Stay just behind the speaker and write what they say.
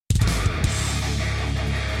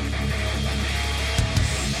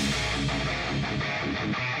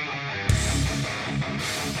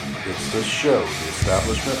this show the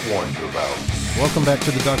establishment warned you about. Welcome back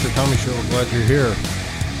to the Dr. Tommy Show. We're glad you're here.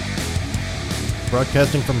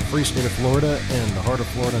 Broadcasting from the free state of Florida and the heart of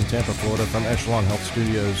Florida and Tampa, Florida from Echelon Health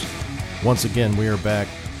Studios. Once again, we are back.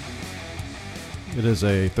 It is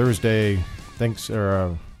a Thursday,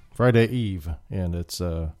 Friday Eve, and it's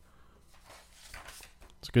a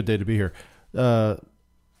good day to be here.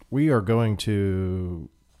 We are going to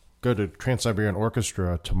go to Trans-Siberian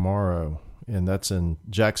Orchestra tomorrow, and that's in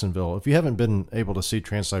Jacksonville. If you haven't been able to see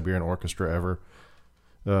Trans-Siberian Orchestra ever,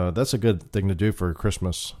 that's a good thing to do for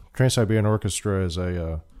Christmas. Trans-Siberian Orchestra is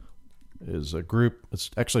a group.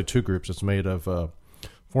 It's actually two groups. It's made of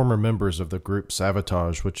former members of the group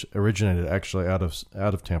Savatage, which originated actually out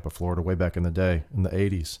of Tampa, Florida, way back in the day in the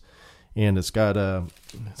 80s. And it's got a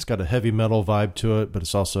heavy metal vibe to it, but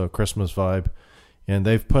it's also a Christmas vibe. And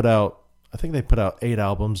I think they put out 8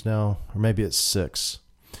 albums now, or maybe it's 6.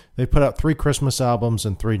 They put out 3 Christmas albums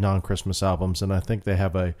and 3 non-Christmas albums, and I think they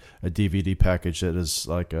have a DVD package that is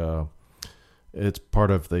like it's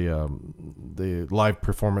part of the live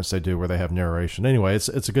performance they do where they have narration. Anyway, it's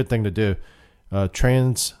a good thing to do.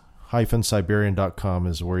 Trans-Siberian.com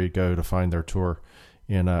is where you go to find their tour,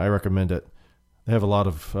 and I recommend it. They have a lot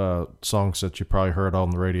of songs that you probably heard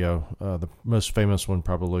on the radio. The most famous one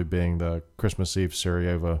probably being the Christmas Eve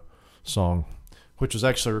Sarajevo song, which was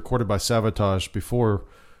actually recorded by Savatage before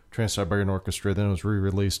Trans-Siberian Orchestra. Then it was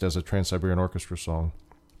re-released as a Trans-Siberian Orchestra song.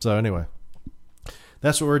 So anyway,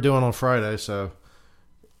 that's what we're doing on Friday. So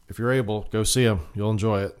if you're able, go see them. You'll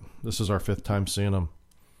enjoy it. This is our 5th time seeing them.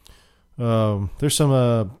 There's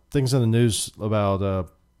some things in the news about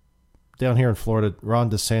down here in Florida. Ron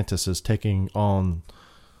DeSantis is taking on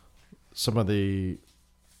some of the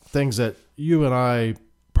things that you and I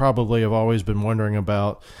probably have always been wondering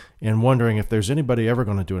about and wondering if there's anybody ever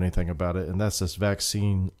going to do anything about it. And that's this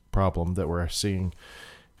vaccine problem that we're seeing,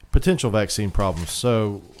 potential vaccine problems.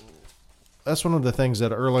 So that's one of the things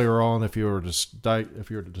that earlier on, if you were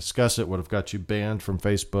to discuss it, would have got you banned from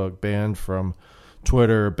Facebook, banned from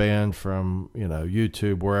Twitter, banned from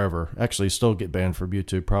YouTube, wherever. Actually, you still get banned from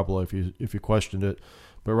YouTube probably if you questioned it.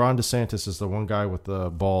 But Ron DeSantis is the one guy with the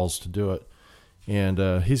balls to do it,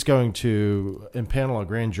 and he's going to impanel a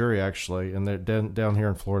grand jury actually, and they're down here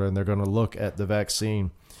in Florida, and they're going to look at the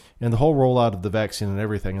vaccine and the whole rollout of the vaccine and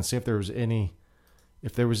everything, and see if there was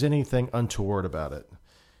anything untoward about it.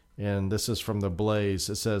 And this is from the Blaze.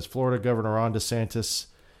 It says Florida Governor Ron DeSantis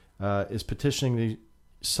is petitioning the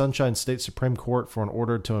Sunshine State Supreme Court for an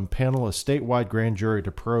order to impanel a statewide grand jury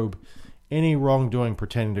to probe any wrongdoing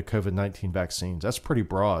pertaining to COVID-19 vaccines. That's pretty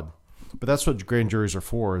broad, but that's what grand juries are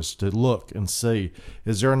for, is to look and see,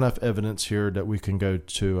 is there enough evidence here that we can go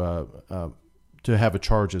to have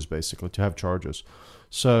charges, basically, to have charges.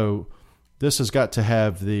 So this has got to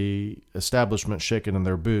have the establishment shaking in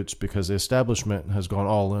their boots, because the establishment has gone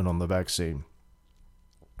all in on the vaccine.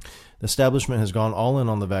 The establishment has gone all in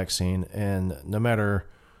on the vaccine, and no matter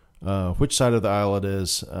which side of the aisle it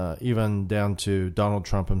is, even down to Donald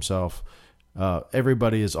Trump himself,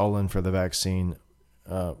 everybody is all in for the vaccine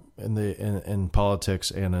in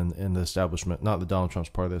politics and in the establishment. Not that Donald Trump's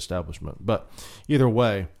part of the establishment, but either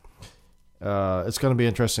way, it's going to be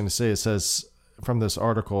interesting to see. It says from this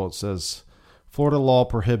article, it says Florida law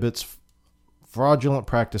prohibits fraudulent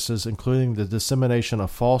practices, including the dissemination of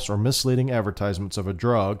false or misleading advertisements of a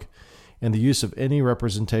drug and the use of any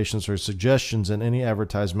representations or suggestions in any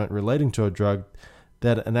advertisement relating to a drug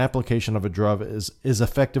that an application of a drug is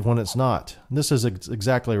effective when it's not. And this is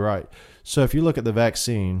exactly right. So if you look at the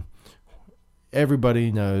vaccine,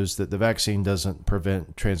 everybody knows that the vaccine doesn't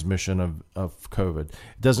prevent transmission of COVID.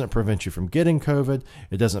 It doesn't prevent you from getting COVID.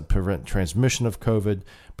 It doesn't prevent transmission of COVID.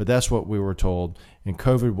 But that's what we were told. And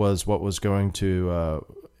COVID was what was going to,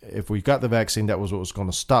 if we got the vaccine, that was what was going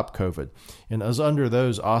to stop COVID. And as under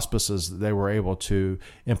those auspices, they were able to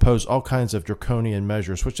impose all kinds of draconian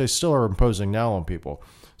measures, which they still are imposing now on people,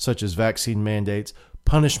 such as vaccine mandates,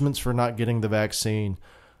 punishments for not getting the vaccine,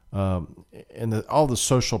 and all the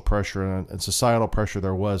social pressure and societal pressure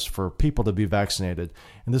there was for people to be vaccinated.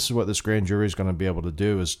 And this is what this grand jury is going to be able to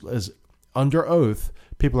do is under oath,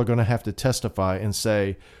 people are going to have to testify and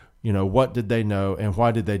say, what did they know and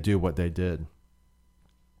why did they do what they did?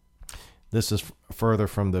 This is further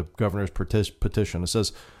from the governor's petition. It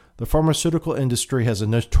says, the pharmaceutical industry has a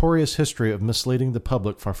notorious history of misleading the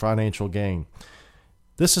public for financial gain.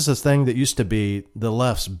 This is a thing that used to be the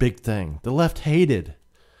left's big thing. The left hated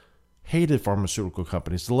pharmaceutical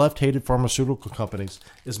companies. The left hated pharmaceutical companies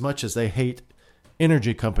as much as they hate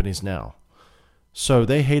energy companies now. So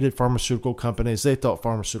they hated pharmaceutical companies. They thought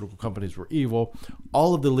pharmaceutical companies were evil.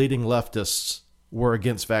 All of the leading leftists were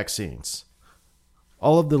against vaccines.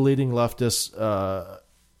 all of the leading leftists,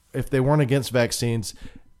 if they weren't against vaccines,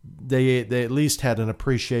 they at least had an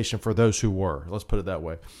appreciation for those who were. Let's put it that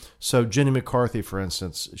way. So Jenny McCarthy, for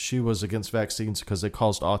instance, she was against vaccines because they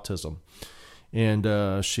caused autism,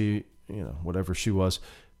 and she, whatever she was,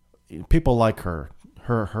 people like her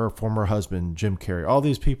former husband Jim Carrey, all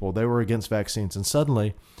these people, they were against vaccines, and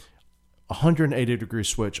suddenly 180-degree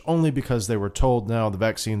switch only because they were told now the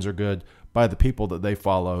vaccines are good by the people that they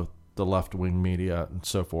follow, the left-wing media and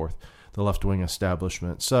so forth, the left-wing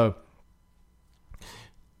establishment. So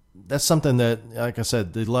that's something that, like I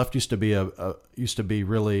said, the left used to be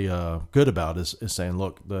really good about is saying,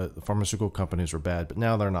 look, the pharmaceutical companies are bad, but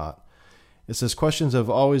now they're not. It says questions have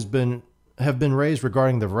been raised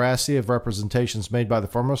regarding the veracity of representations made by the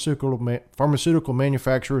pharmaceutical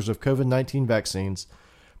manufacturers of COVID-19 vaccines,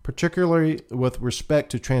 particularly with respect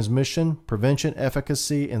to transmission, prevention,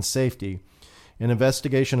 efficacy, and safety. An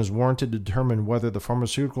investigation is warranted to determine whether the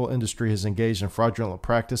pharmaceutical industry has engaged in fraudulent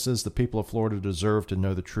practices. The people of Florida deserve to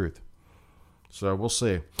know the truth. So we'll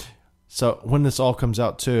see. So when this all comes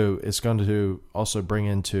out too, it's going to also bring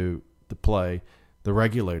into the play the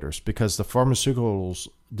regulators, because the pharmaceuticals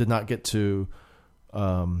did not get to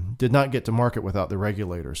market without the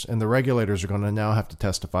regulators, and the regulators are going to now have to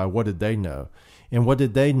testify. What did they know, and what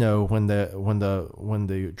did they know when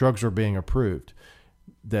the drugs were being approved?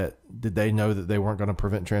 Did they know that they weren't going to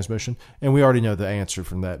prevent transmission? And we already know the answer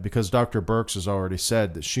from that, because Dr. Birx has already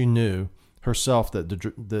said that she knew herself that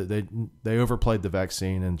they overplayed the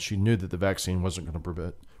vaccine, and she knew that the vaccine wasn't going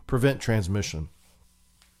to prevent transmission.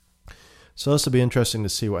 So this will be interesting to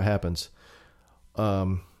see what happens.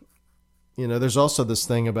 There's also this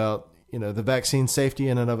thing about, the vaccine safety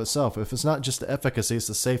in and of itself. If it's not just the efficacy, it's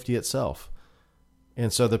the safety itself.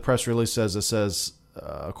 And so the press release says,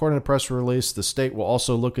 according to the press release, the state will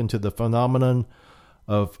also look into the phenomenon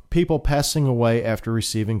of people passing away after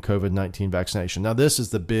receiving COVID-19 vaccination. Now, this is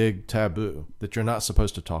the big taboo that you're not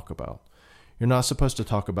supposed to talk about. You're not supposed to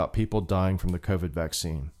talk about people dying from the COVID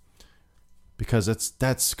vaccine, because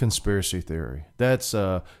that's conspiracy theory. That's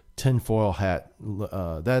tinfoil hat.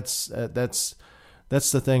 That's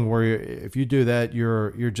the thing where if you do that,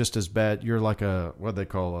 you're just as bad. You're like what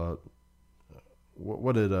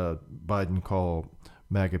did Biden call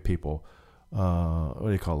MAGA people? What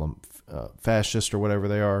do you call them? Fascist or whatever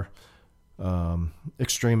they are,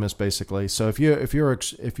 extremists basically. So if you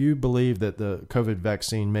believe that the COVID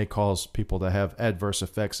vaccine may cause people to have adverse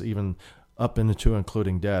effects, even up into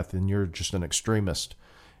including death, then you're just an extremist.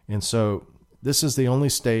 And so this is the only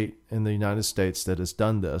state in the United States that has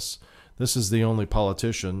done this. This is the only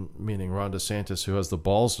politician, meaning Ron DeSantis, who has the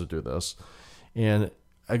balls to do this. And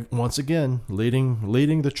once again,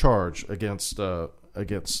 leading the charge against COVID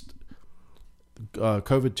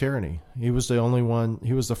tyranny. He was the only one.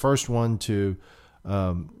 He was the first one to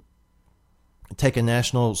take a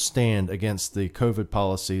national stand against the COVID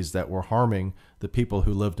policies that were harming the people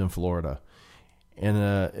who lived in Florida. And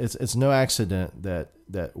it's no accident that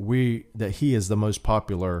he is the most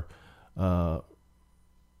popular.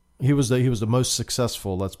 He was the most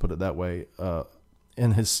successful. Let's put it that way.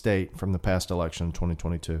 In his state from the past election in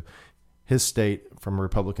 2022, his state, from a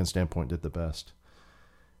Republican standpoint, did the best.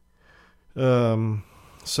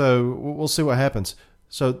 So we'll see what happens.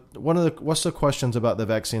 So what's the questions about the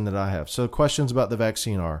vaccine that I have? So questions about the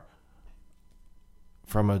vaccine are,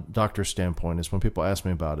 from a doctor's standpoint, is when people ask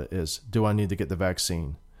me about it, is, do I need to get the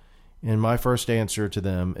vaccine? And my first answer to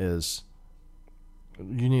them is,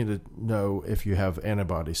 you need to know if you have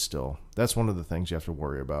antibodies still. That's one of the things you have to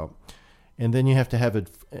worry about. And then you have to have it,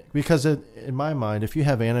 because in my mind, if you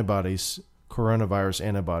have antibodies, coronavirus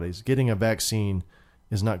antibodies, getting a vaccine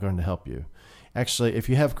is not going to help you. Actually, if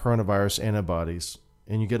you have coronavirus antibodies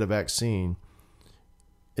and you get a vaccine,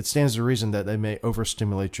 it stands to reason that they may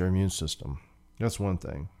overstimulate your immune system. That's one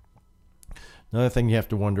thing. Another thing you have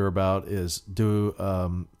to wonder about is,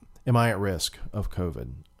 am I at risk of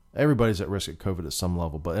COVID? Everybody's at risk of COVID at some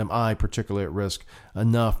level, but am I particularly at risk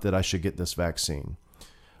enough that I should get this vaccine?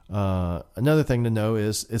 Another thing to know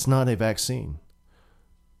is, it's not a vaccine.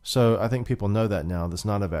 So I think people know that now. That's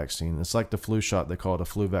not a vaccine. It's like the flu shot. They call it a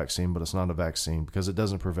flu vaccine, but it's not a vaccine because it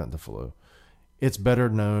doesn't prevent the flu. It's better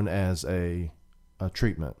known as a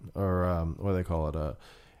treatment, or what do they call it?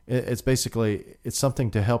 It's basically, it's something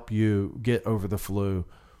to help you get over the flu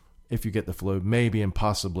if you get the flu, maybe and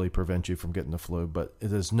possibly prevent you from getting the flu. But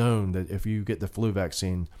it is known that if you get the flu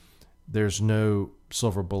vaccine, there's no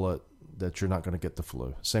silver bullet that you're not going to get the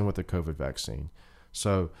flu. Same with the COVID vaccine.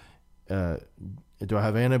 So do I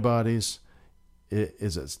have antibodies?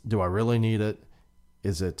 Do I really need it?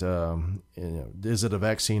 Is it a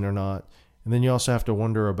vaccine or not? And then you also have to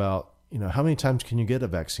wonder about, how many times can you get a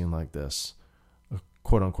vaccine like this? A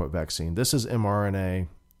quote unquote vaccine. This is mRNA.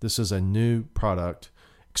 This is a new product,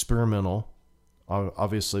 experimental,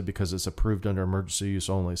 obviously because it's approved under emergency use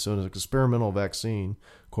only. So it's an experimental vaccine,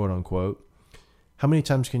 quote unquote. How many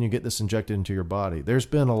times can you get this injected into your body? There's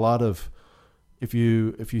been a lot of, if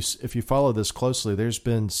you follow this closely, there's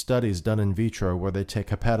been studies done in vitro where they take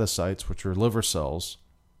hepatocytes, which are liver cells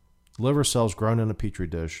grown in a petri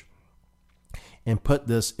dish, and put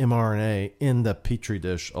this mRNA in the petri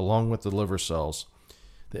dish along with the liver cells,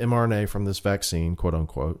 the mRNA from this vaccine, quote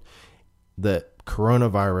unquote, the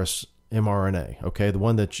coronavirus mRNA, okay, the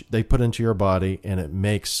one that they put into your body and it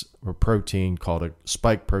makes a protein called a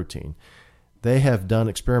spike protein. They have done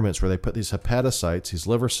experiments where they put these hepatocytes, these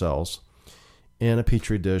liver cells, in a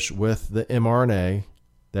petri dish with the mRNA,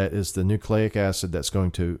 that is the nucleic acid that's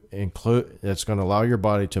going to allow your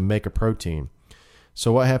body to make a protein.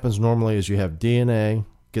 So what happens normally is you have DNA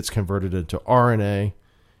gets converted into RNA,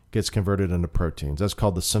 gets converted into proteins. That's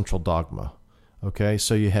called the central dogma. Okay,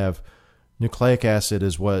 so you have nucleic acid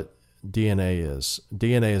is what DNA is.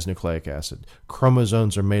 DNA is nucleic acid.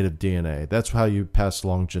 Chromosomes are made of DNA. That's how you pass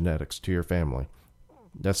along genetics to your family.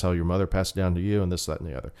 That's how your mother passed down to you, and this, that, and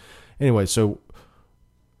the other. Anyway, so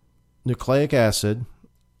nucleic acid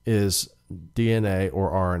is DNA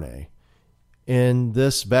or RNA. In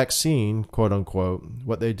this vaccine, quote unquote,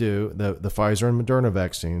 what they do, the Pfizer and Moderna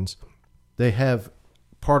vaccines, they have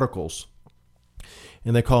particles,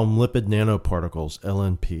 and they call them lipid nanoparticles,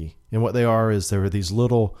 LNP. And what they are is they're these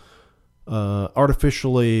little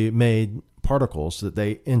artificially made particles that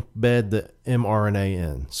they embed the mRNA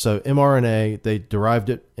in. So mRNA, they derived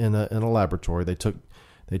it in a laboratory. They took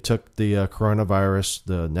the coronavirus,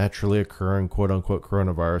 the naturally occurring quote unquote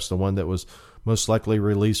coronavirus, the one that was most likely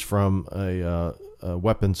released from a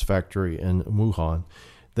weapons factory in Wuhan.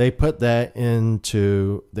 They put that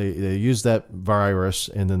into, they use that virus,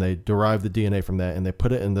 and then they derive the DNA from that, and they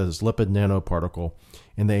put it in this lipid nanoparticle,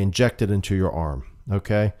 and they inject it into your arm,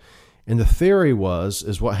 okay? And the theory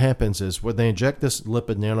is what happens is when they inject this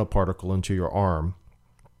lipid nanoparticle into your arm,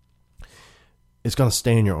 it's going to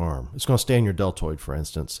stay in your arm. It's going to stay in your deltoid, for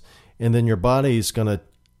instance. And then your body is going to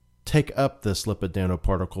take up this lipid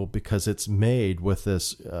nanoparticle because it's made with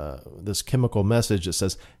this chemical message that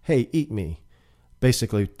says, hey, eat me.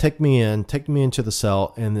 Basically, take me into the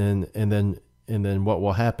cell, and then what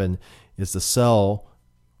will happen is the cell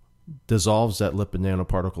dissolves that lipid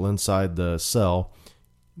nanoparticle inside the cell.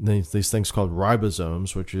 These things called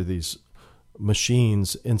ribosomes, which are these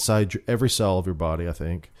machines inside every cell of your body, I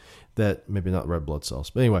think, that maybe not red blood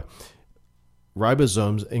cells. But anyway,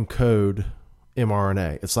 ribosomes encode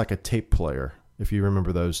mRNA. It's like a tape player. If you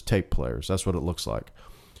remember those tape players, that's what it looks like,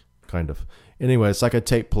 kind of. Anyway, it's like a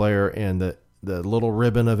tape player, and the little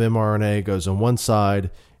ribbon of mRNA goes on one side,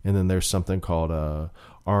 and then there's something called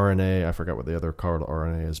RNA. I forgot what the other called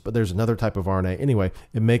RNA is, but there's another type of RNA. Anyway,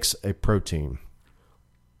 it makes a protein.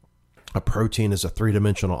 A protein is a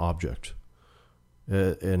three-dimensional object,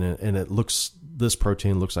 this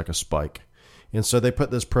protein looks like a spike. And so they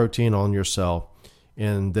put this protein on your cell,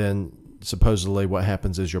 and then supposedly what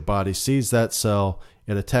happens is your body sees that cell,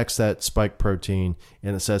 it attacks that spike protein,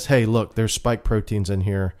 and it says, hey, look, there's spike proteins in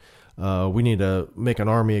here. We need to make an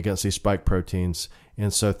army against these spike proteins.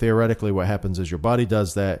 And so theoretically what happens is your body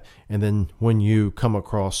does that, and then when you come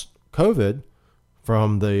across COVID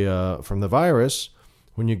from the virus,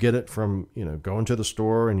 when you get it from, going to the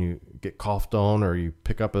store and you get coughed on, or you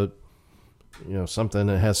pick up something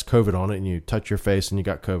that has COVID on it and you touch your face and you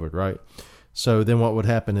got COVID, right? So then what would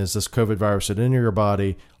happen is this COVID virus would enter your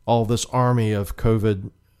body, all this army of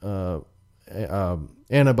COVID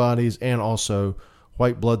antibodies and also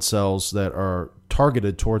white blood cells that are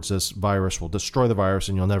targeted towards this virus will destroy the virus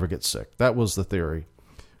and you'll never get sick. That was the theory.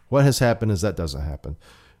 What has happened is that doesn't happen.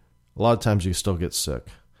 A lot of times you still get sick.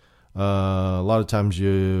 A lot of times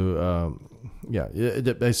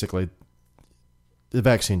basically the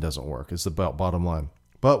vaccine doesn't work is the bottom line.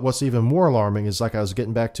 But what's even more alarming is, like I was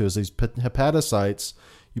getting back to, is these hepatocytes,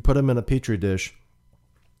 you put them in a petri dish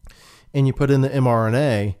and you put in the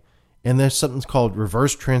mRNA, and there's something called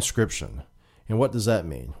reverse transcription. And what does that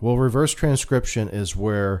mean? Well, reverse transcription is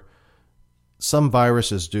where some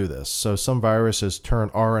viruses do this. So some viruses turn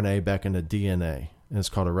RNA back into DNA, and it's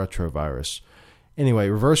called a retrovirus. Anyway,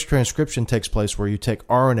 reverse transcription takes place where you take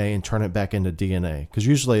RNA and turn it back into DNA, because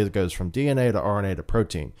usually it goes from DNA to RNA to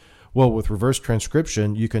protein. Well, with reverse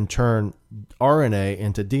transcription, you can turn RNA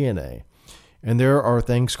into DNA. And there are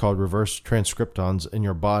things called reverse transcriptons in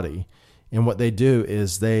your body. And what they do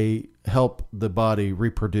is they help the body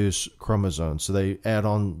reproduce chromosomes. So they add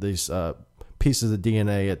on these pieces of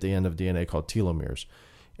DNA at the end of DNA called telomeres.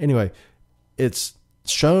 Anyway, it's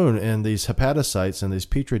shown in these hepatocytes and these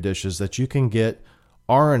petri dishes that you can get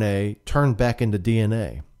RNA turned back into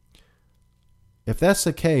DNA. If that's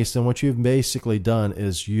the case, then what you've basically done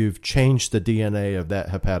is you've changed the DNA of that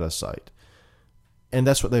hepatocyte. And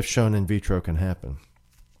that's what they've shown in vitro can happen.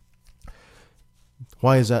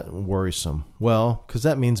 Why is that worrisome? Well, because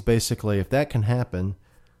that means basically if that can happen,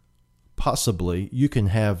 possibly you can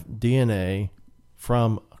have DNA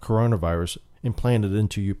from coronavirus implanted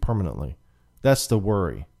into you permanently. That's the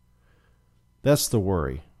worry. That's the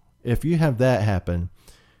worry. If you have that happen,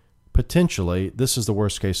 potentially, this is the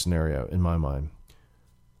worst case scenario in my mind.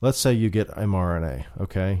 Let's say you get mRNA,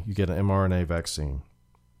 okay? You get an mRNA vaccine,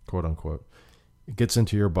 quote unquote. It gets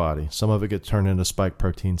into your body. Some of it gets turned into spike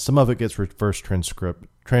protein. Some of it gets reverse transcribed.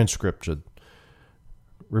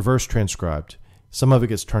 Some of it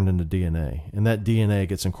gets turned into DNA, and that DNA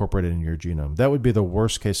gets incorporated in your genome. That would be the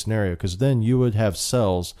worst case scenario, because then you would have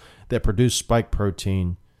cells that produce spike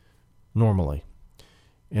protein normally.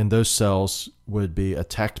 And those cells would be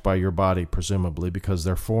attacked by your body, presumably, because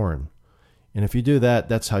they're foreign. And if you do that,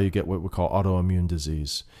 that's how you get what we call autoimmune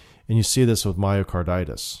disease. And you see this with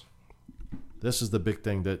myocarditis. This is the big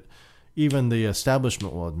thing that even the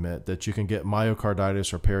establishment will admit, that you can get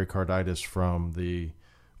myocarditis or pericarditis from the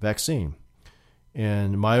vaccine.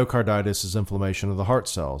 And myocarditis is inflammation of the heart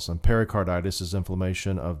cells, and pericarditis is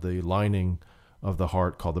inflammation of the lining of the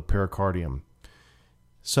heart called the pericardium.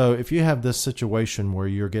 So if you have this situation where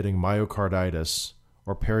you're getting myocarditis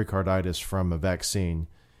or pericarditis from a vaccine,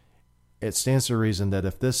 it stands to reason that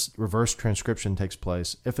if this reverse transcription takes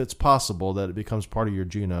place, if it's possible that it becomes part of your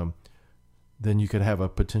genome, then you could have a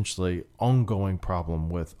potentially ongoing problem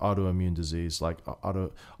with autoimmune disease, like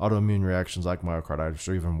autoimmune reactions like myocarditis,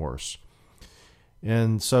 or even worse.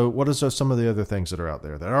 And so what are some of the other things that are out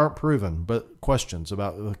there that aren't proven, but questions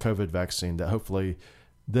about the COVID vaccine that hopefully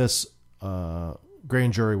this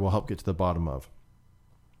grand jury will help get to the bottom of?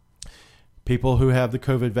 People who have the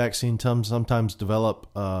COVID vaccine sometimes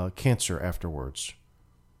develop cancer afterwards.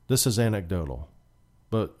 This is anecdotal,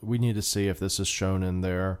 but we need to see if this is shown in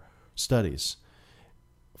their studies.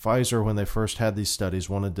 Pfizer, when they first had these studies,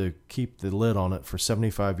 wanted to keep the lid on it for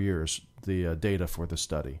 75 years, the data for the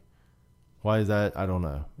study. Why is that? I don't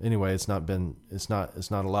know. Anyway, it's not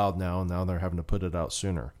allowed now, and now they're having to put it out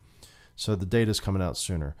sooner. So the data's coming out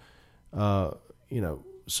sooner.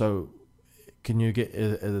 So can you get,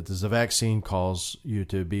 does the vaccine cause you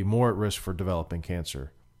to be more at risk for developing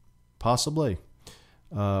cancer? Possibly.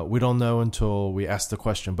 We don't know until we ask the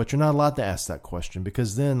question, but you're not allowed to ask that question,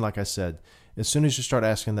 because then, like I said, as soon as you start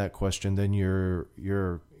asking that question, then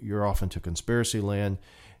you're off into conspiracy land.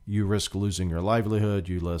 You risk losing your livelihood.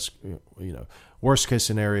 You risk, worst case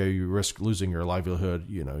scenario, you risk losing your livelihood.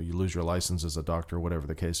 You lose your license as a doctor, whatever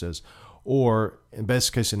the case is. Or in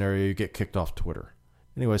best case scenario, you get kicked off Twitter.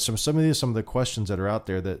 Anyway, some of the questions that are out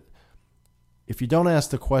there, that if you don't ask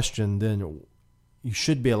the question, then you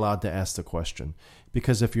should be allowed to ask the question.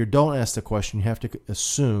 Because if you don't ask the question, you have to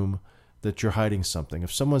assume that you're hiding something.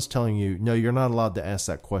 If someone's telling you, no, you're not allowed to ask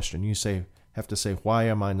that question, you have to say, why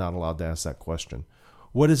am I not allowed to ask that question?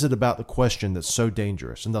 What is it about the question that's so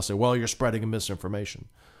dangerous? And they'll say, well, you're spreading misinformation.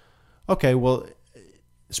 Okay, well,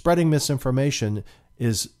 spreading misinformation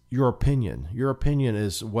is your opinion. Your opinion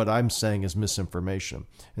is what I'm saying is misinformation.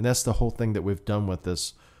 And that's the whole thing that we've done with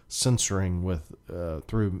this censoring with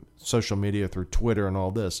through social media, through Twitter and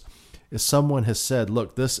all this. Is someone has said,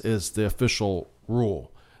 look, this is the official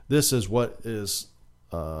rule. This is this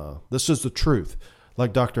is the truth.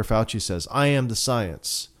 Like Dr. Fauci says, I am the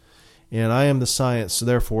science. And I am the science, so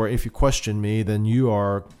therefore, if you question me, then you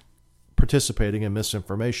are participating in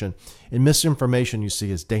misinformation. And misinformation, you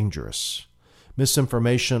see, is dangerous.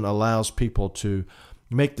 Misinformation allows people to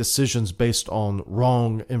make decisions based on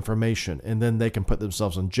wrong information, and then they can put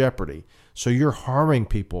themselves in jeopardy. So you're harming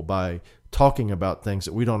people by talking about things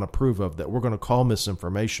that we don't approve of, that we're going to call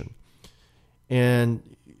misinformation.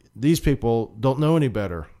 And these people don't know any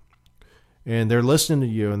better. And they're listening to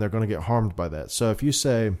you, and they're going to get harmed by that. So if you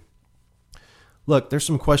say, look, there's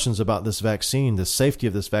some questions about this vaccine, the safety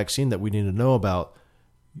of this vaccine that we need to know about,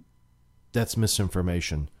 that's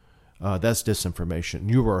misinformation. That's disinformation.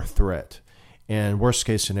 You are a threat. And worst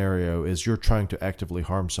case scenario is you're trying to actively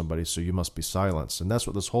harm somebody, so you must be silenced. And that's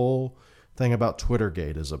what this whole thing about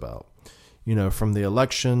Twittergate is about. From the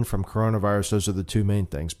election, from coronavirus, those are the two main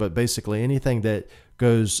things. But basically anything that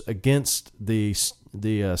goes against the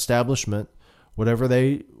establishment, whatever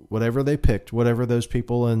they picked, whatever those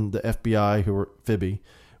people in the FBI who were Phoebe,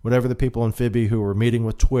 whatever the people in Phoebe who were meeting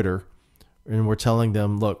with Twitter and were telling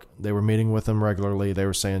them, look, they were meeting with them regularly. They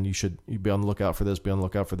were saying, you be on the lookout for this, be on the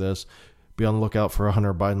lookout for this. Be on the lookout for a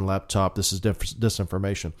Hunter Biden laptop. This is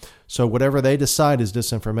disinformation. So whatever they decide is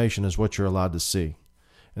disinformation is what you're allowed to see.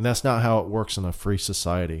 And that's not how it works in a free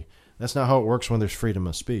society. That's not how it works when there's freedom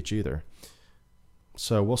of speech either.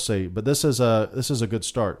 So we'll see. But this is a good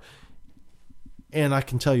start. And I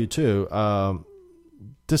can tell you too,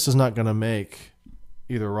 this is not going to make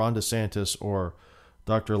either Ron DeSantis or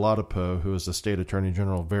Dr. Ladapo, who is the state attorney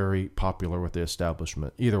general, very popular with the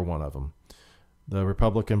establishment. Either one of them. The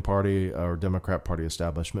Republican Party or Democrat Party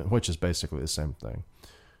establishment, which is basically the same thing.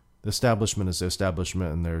 The establishment is the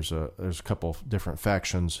establishment, and there's a couple of different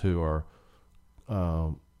factions who are,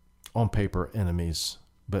 on paper, enemies,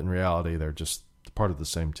 but in reality, they're just part of the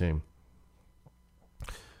same team.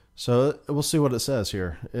 So we'll see what it says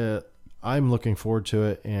here. I'm looking forward to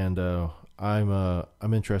it, and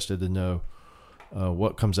I'm interested to know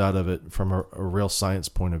what comes out of it from a real science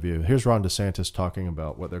point of view. Here's Ron DeSantis talking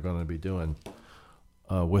about what they're going to be doing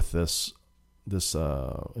with this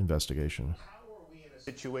investigation. How are we in a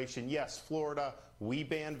situation? Yes, Florida, we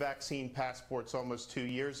banned vaccine passports almost 2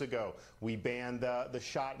 years ago. We banned the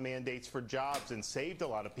shot mandates for jobs and saved a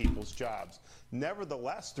lot of people's jobs.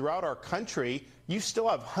 Nevertheless, throughout our country, you still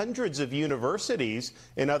have hundreds of universities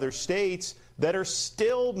in other states that are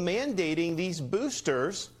still mandating these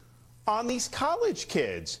boosters on these college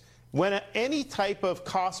kids. When any type of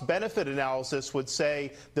cost-benefit analysis would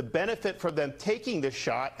say the benefit for them taking the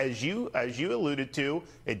shot, as you alluded to,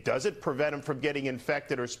 it doesn't prevent them from getting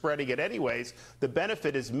infected or spreading it anyways. The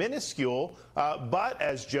benefit is minuscule, but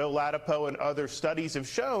as Joe Ladapo and other studies have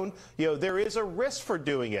shown, there is a risk for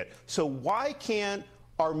doing it. So why can't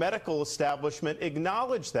our medical establishment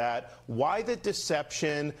acknowledge that? Why the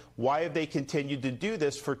deception? Why have they continued to do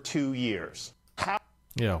this for 2 years?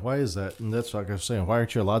 Yeah, why is that? And that's like I was saying. Why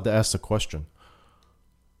aren't you allowed to ask the question?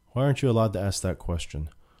 Why aren't you allowed to ask that question?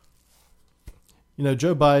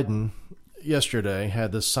 Joe Biden yesterday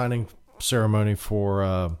had this signing ceremony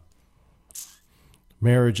for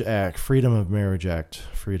Marriage Act, Freedom of Marriage Act,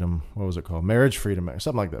 what was it called? Marriage Freedom Act,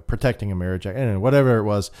 something like that, Protecting a Marriage Act, anyway, whatever it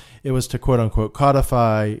was to quote unquote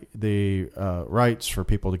codify the rights for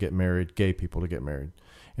people to get married, gay people to get married.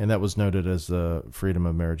 And that was noted as the Freedom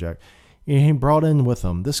of Marriage Act. And he brought in with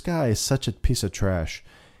him, this guy is such a piece of trash.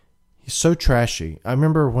 He's so trashy. I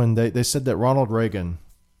remember when they said that Ronald Reagan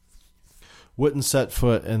wouldn't set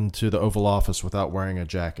foot into the Oval Office without wearing a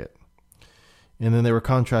jacket. And then they were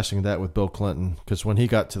contrasting that with Bill Clinton, because when he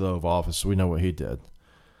got to the Oval Office, we know what he did.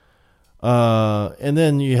 And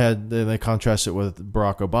then they contrast it with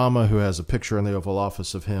Barack Obama, who has a picture in the Oval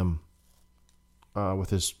Office of him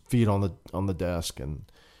with his feet on the desk and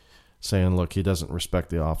saying, look, he doesn't respect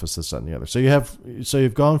the office, this, that, and the other. So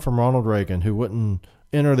you've gone from Ronald Reagan, who wouldn't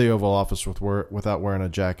enter the Oval Office without wearing a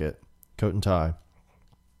jacket, coat and tie,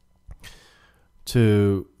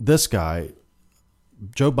 to this guy.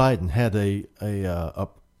 Joe Biden had a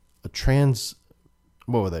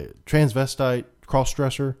transvestite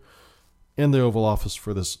cross-dresser in the Oval Office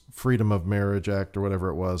for this Freedom of Marriage Act or whatever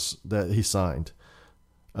it was that he signed.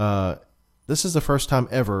 This is the first time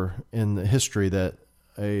ever in the history that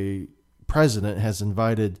a president has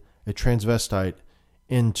invited a transvestite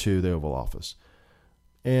into the Oval Office.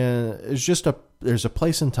 And it's just there's a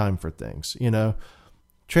place and time for things,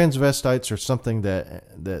 Transvestites are something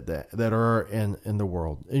that are in the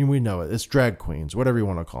world, and we know it. It's drag queens, whatever you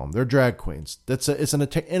want to call them. They're drag queens. It's an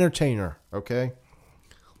entertainer, okay?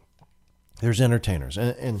 There's entertainers,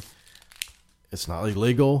 and it's not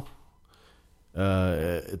illegal.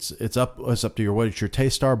 It's up to what your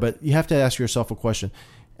tastes are, but you have to ask yourself a question: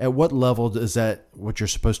 at what level is that what you're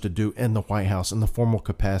supposed to do in the White House in the formal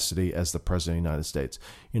capacity as the president of the United States?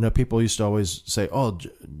 People used to always say, "Oh,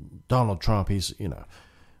 Donald Trump, he's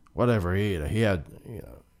whatever he had,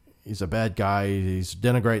 he's a bad guy. He's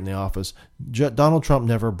denigrating the office." Donald Trump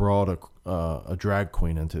never brought a drag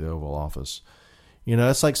queen into the Oval Office.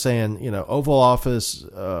 It's like saying, Oval Office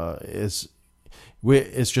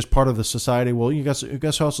it's just part of the society. Well, you guess who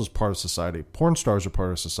else is part of society? Porn stars are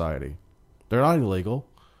part of society. They're not illegal.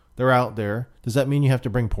 They're out there. Does that mean you have to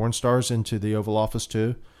bring porn stars into the Oval Office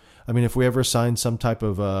too? I mean, if we ever sign some type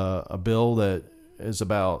of a bill that is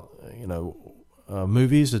about,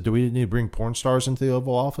 movies, do we need to bring porn stars into the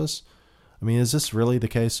Oval Office? I mean, is this really the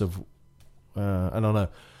case of, I don't know.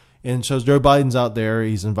 And so Joe Biden's out there,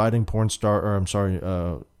 he's inviting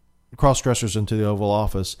cross-dressers into the Oval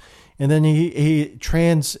Office. And then he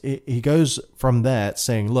goes from that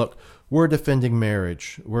saying, look, we're defending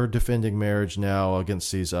marriage. We're defending marriage now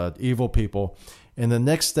against these evil people. And the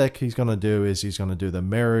next step he's going to do is he's going to do the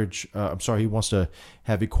marriage. He wants to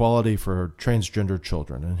have equality for transgender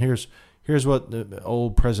children. And here's what the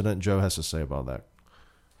old President Joe has to say about that.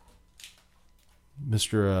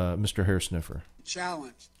 Mr. Hair Sniffer.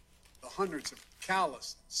 Challenge the hundreds of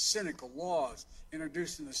callous, cynical laws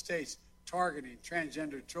introduced in the states targeting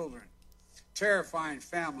transgender children, terrifying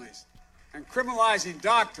families, and criminalizing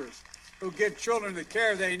doctors who give children the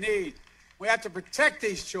care they need. We have to protect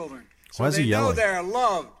these children so they know they're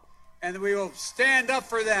loved, and we will stand up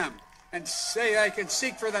for them and say they can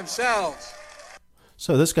seek for themselves.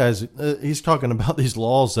 So this guy's he's talking about these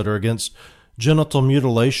laws that are against genital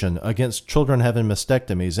mutilation, against children having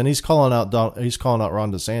mastectomies, and he's calling out Ron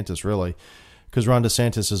DeSantis, really, because Ron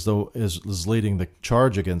DeSantis is leading the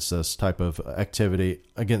charge against this type of activity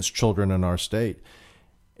against children in our state.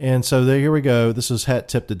 And so here we go. This is hat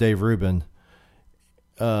tip to Dave Rubin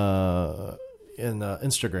in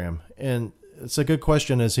Instagram, and it's a good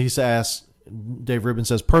question. As he's asked, Dave Rubin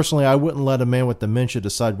says, "Personally, I wouldn't let a man with dementia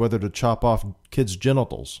decide whether to chop off kids'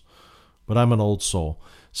 genitals, but I'm an old soul."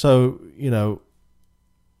 So,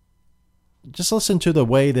 just listen to the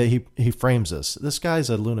way that he frames this. This guy's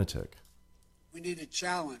a lunatic. We need to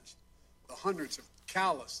challenge the hundreds of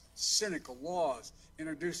callous, cynical laws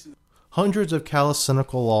introduced in hundreds of callous,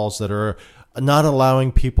 cynical laws that are not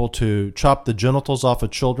allowing people to chop the genitals off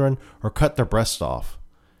of children or cut their breasts off.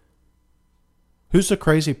 Who's the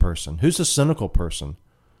crazy person? Who's the cynical person?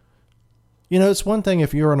 It's one thing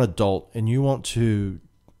if you're an adult and you want to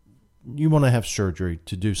have surgery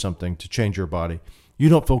to do something to change your body. You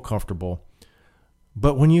don't feel comfortable.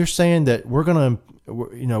 But when you're saying that we're going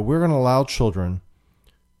to allow children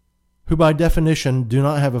who by definition do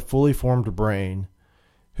not have a fully formed brain,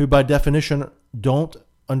 who by definition don't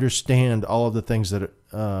understand all of the things that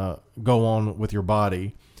go on with your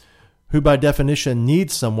body, who by definition need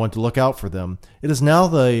someone to look out for them. It is now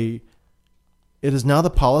the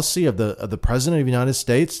policy of the President of the United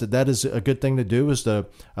States that is a good thing to do, is to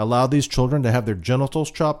allow these children to have their genitals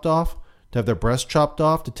chopped off, to have their breasts chopped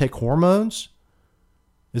off, to take hormones.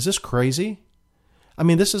 Is this crazy? I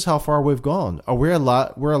mean, this is how far we've gone. We're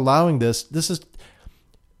allowing this. This is,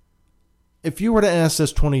 if you were to ask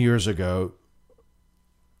this 20 years ago,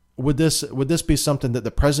 would this be something that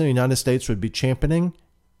the President of the United States would be championing?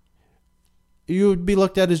 You would be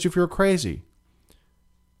looked at as if you're crazy.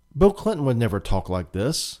 Bill Clinton would never talk like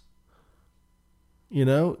this.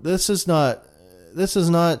 This is not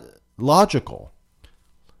logical.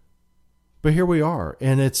 But here we are,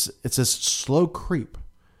 and it's a slow creep.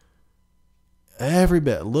 Every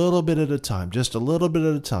bit, a little bit at a time, just a little bit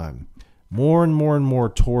at a time, more and more and more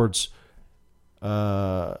towards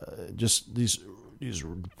just these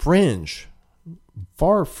fringe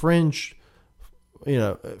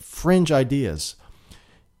ideas.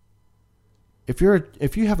 If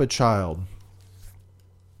you have a child,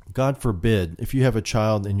 God forbid, if you have a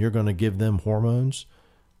child and you're going to give them hormones,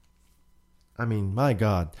 I mean, my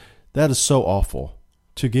God, that is so awful,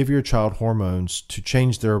 to give your child hormones to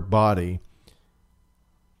change their body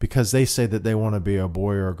because they say that they want to be a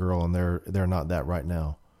boy or a girl and they're not that right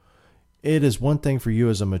now. It is one thing for you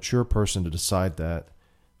as a mature person to decide that,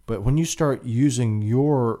 but when you start using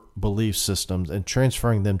your belief systems and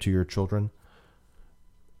transferring them to your children,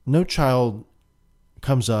 no child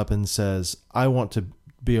comes up and says, "I want to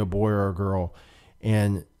be a boy or a girl,"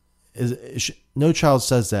 and no child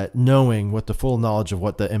says that knowing what the full knowledge of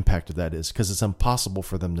what the impact of that is, because it's impossible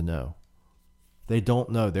for them to know. They don't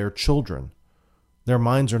know. They're children. Their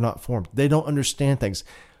minds are not formed. They don't understand things.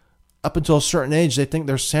 Up until a certain age, they think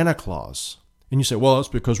they're Santa Claus. And you say, well, that's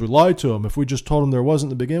because we lied to them. If we just told them there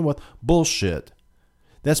wasn't to begin with, bullshit.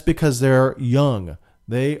 That's because they're young.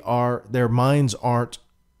 Their minds aren't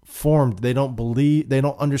formed. They don't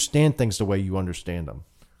understand things the way you understand them.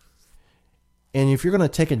 And if you're going to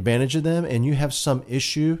take advantage of them and you have some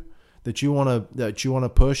issue that you want to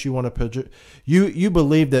push, you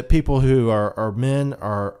believe that people who are men,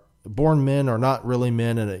 are born men, are not really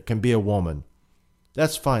men, and it can be a woman.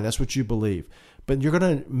 That's fine. That's what you believe. But you're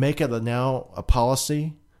going to make it now a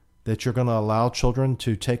policy that you're going to allow children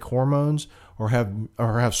to take hormones or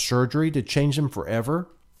have surgery to change them forever.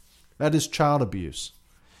 That is child abuse.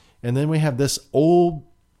 And then we have this old,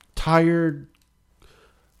 tired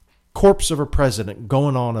corpse of a president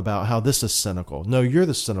going on about how this is cynical. No, you're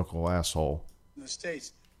the cynical asshole. In the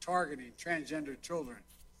states targeting transgender children,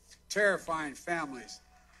 terrifying families,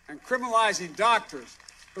 and criminalizing doctors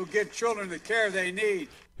who give children the care they need.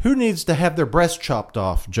 Who needs to have their breast chopped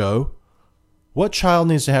off, Joe? What child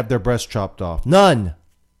needs to have their breast chopped off? None.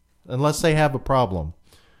 Unless they have a problem.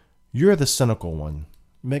 You're the cynical one.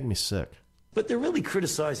 You make me sick. But they're really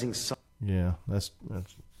criticizing some. Yeah, that's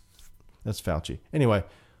Fauci. Anyway,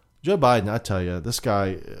 Joe Biden, I tell you, this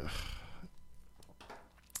guy,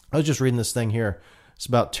 I was just reading this thing here. It's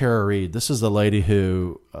about Tara Reade. This is the lady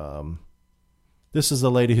who This is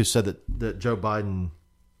the lady who said that Joe Biden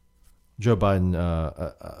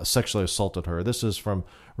sexually assaulted her. This is from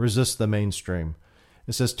Resist the Mainstream.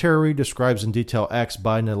 It says, Tara Reid describes in detail acts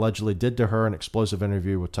Biden allegedly did to her in an explosive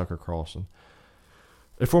interview with Tucker Carlson.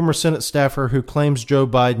 A former Senate staffer who claims Joe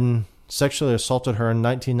Biden sexually assaulted her in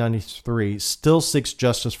 1993 still seeks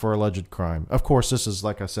justice for alleged crime. Of course, this is,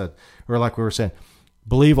 like I said, or like we were saying,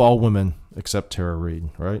 believe all women except Tara Reid,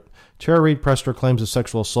 right? Tara Reid pressed her claims of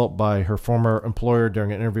sexual assault by her former employer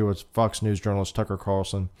during an interview with Fox News journalist Tucker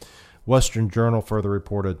Carlson. Western Journal further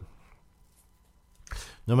reported,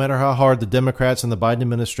 no matter how hard the Democrats and the Biden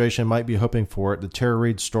administration might be hoping for it, the Tara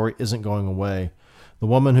Reid story isn't going away. The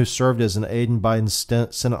woman who served as an aide in Biden's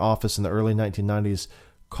Senate office in the early 1990s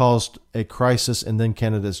caused a crisis in then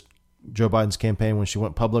candidate Joe Biden's campaign when she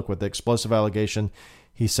went public with the explosive allegation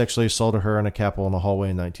he sexually assaulted her in a Capitol in a hallway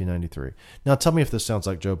in 1993. Now, tell me if this sounds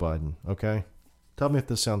like Joe Biden, okay? Tell me if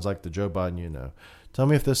this sounds like the Joe Biden you know. Tell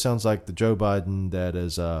me if this sounds like the Joe Biden that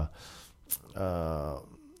is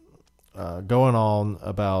going on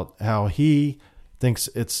about how he thinks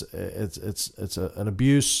it's an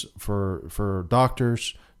abuse for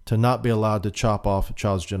doctors to not be allowed to chop off a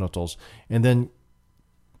child's genitals, and then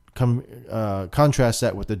contrast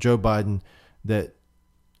that with the Joe Biden that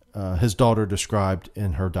his daughter described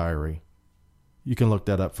in her diary. You can look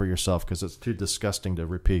that up for yourself because it's too disgusting to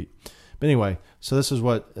repeat. But anyway, so this is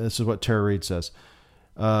what Tara Reid says.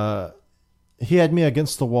 He had me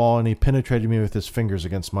against the wall and he penetrated me with his fingers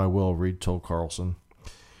against my will, Reid told Carlson.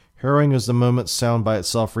 Harrowing as the moment sound by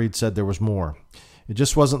itself, Reid said there was more.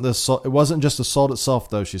 It wasn't just assault itself,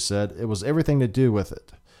 though, she said. It was everything to do with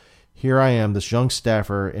it. Here I am, this young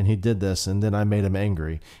staffer, and he did this, and then I made him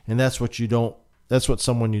angry. And that's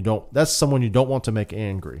someone you don't want to make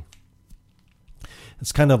angry.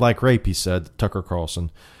 It's kind of like rape, he said, Tucker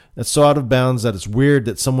Carlson. It's so out of bounds that it's weird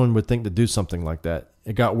that someone would think to do something like that.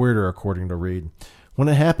 It got weirder, according to Reid. When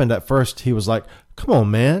it happened at first, he was like, come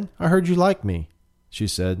on, man, I heard you like me, she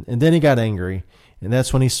said. And then he got angry, and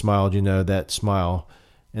that's when he smiled, that smile.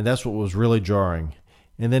 And that's what was really jarring.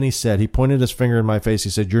 And then he pointed his finger in my face. He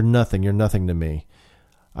said, you're nothing to me.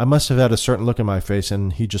 I must have had a certain look in my face,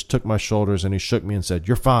 and he just took my shoulders and he shook me and said,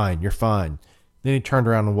 you're fine. Then he turned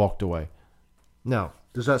around and walked away. Now,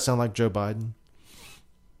 does that sound like Joe Biden?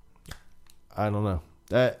 I don't know.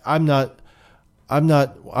 I'm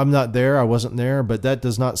not there. I wasn't there, but that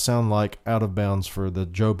does not sound like out of bounds for the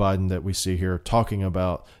Joe Biden that we see here, talking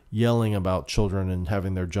about, yelling about children and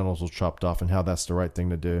having their genitals chopped off and how that's the right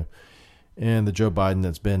thing to do. And the Joe Biden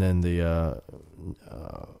that's been in the,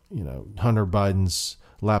 Hunter Biden's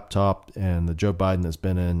laptop, and the Joe Biden that's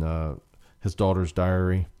been in his daughter's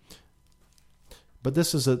diary. But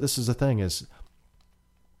this is the thing is,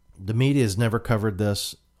 the media has never covered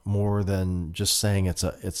this more than just saying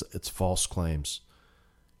it's false claims.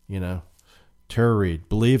 Tara Reid,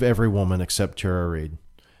 believe every woman except Tara Reid.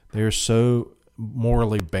 They are so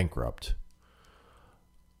morally bankrupt.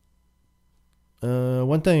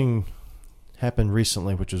 One thing happened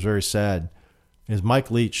recently, which was very sad, is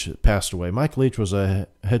Mike Leach passed away. Mike Leach was a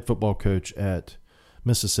head football coach at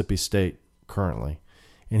Mississippi State currently,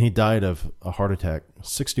 and he died of a heart attack,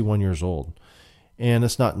 61 years old. And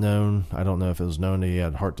it's not known. I don't know if it was known that he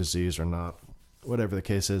had heart disease or not. Whatever the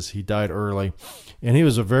case is, he died early. And he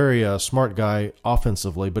was a very smart guy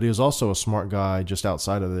offensively, but he was also a smart guy just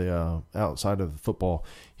outside of the football.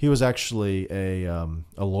 He was actually a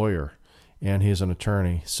lawyer, and he's an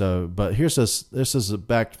attorney. So, but here's this. This is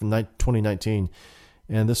back from 2019,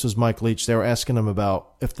 and this was Mike Leach. They were asking him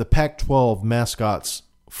about if the Pac-12 mascots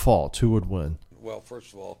fought, who would win? Well,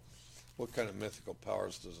 first of all, what kind of mythical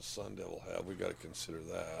powers does a Sun Devil have? We got to consider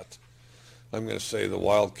that. I'm going to say the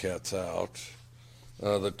Wildcat's out.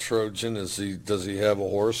 The Trojan, does he have a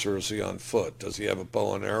horse or is he on foot? Does he have a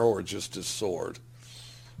bow and arrow or just his sword?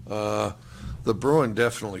 The Bruin,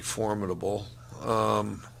 definitely formidable.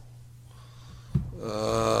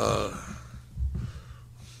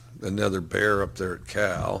 Another bear up there at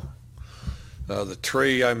Cal. The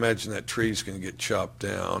tree, I imagine that tree's going to get chopped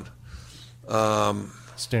down.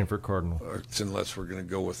 Stanford Cardinal. Unless we're going to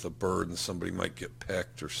go with the bird and somebody might get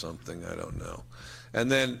pecked or something. I don't know.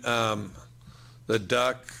 And then the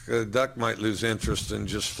duck might lose interest and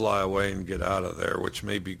just fly away and get out of there, which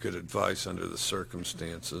may be good advice under the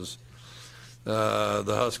circumstances. The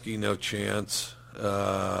husky, no chance.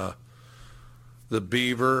 The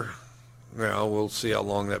beaver, we'll see how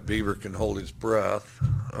long that beaver can hold his breath.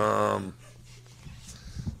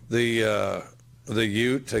 The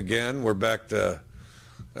ute, again, we're back to,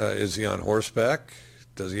 is he on horseback?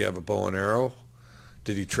 Does he have a bow and arrow?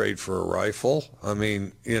 did he trade for a rifle? I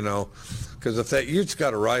mean, because if that youth's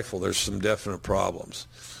got a rifle, there's some definite problems.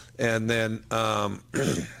 And then,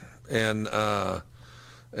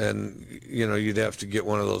 you'd have to get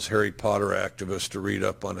one of those Harry Potter activists to read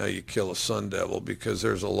up on how you kill a sun devil, because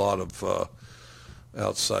there's a lot of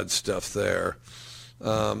outside stuff there.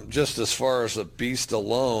 Just as far as a beast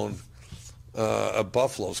alone, a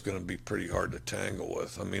buffalo's going to be pretty hard to tangle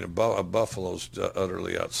with. I mean, a buffalo's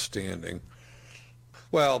utterly outstanding.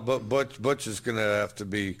 Well, but Butch is going to have to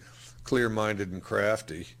be clear-minded and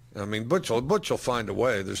crafty. I mean, Butch will find a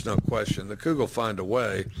way. There's no question. The Cougar will find a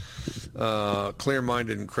way.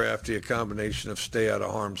 Clear-minded and crafty, a combination of stay out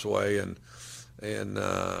of harm's way and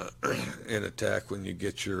attack when you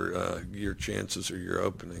get your chances or your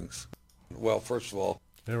openings. Well, first of all,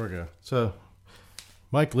 there we go. So,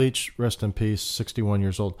 Mike Leach, rest in peace, 61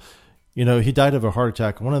 years old. He died of a heart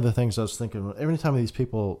attack. One of the things I was thinking, every time these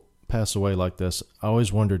people pass away like this, I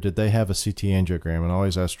always wonder, did they have a CT angiogram? And I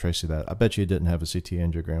always ask Tracy that. I bet you didn't have a CT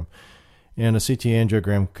angiogram. And a CT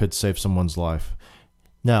angiogram could save someone's life.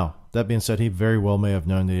 Now, that being said, he very well may have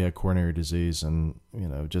known that he had coronary disease, and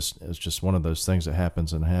it's just one of those things that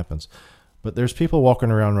happens and happens. But there's people walking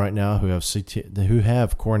around right now who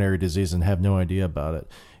have coronary disease and have no idea about it.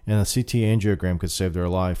 And a CT angiogram could save their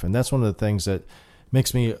life. And that's one of the things that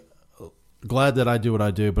makes me glad that I do what I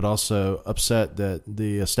do, but also upset that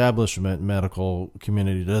the establishment medical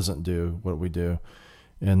community doesn't do what we do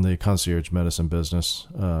in the concierge medicine business.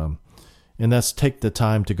 And that's take the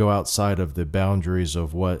time to go outside of the boundaries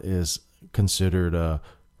of what is considered,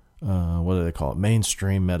 what do they call it?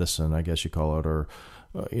 Mainstream medicine, I guess you call it, or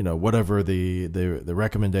whatever the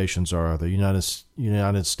recommendations are. The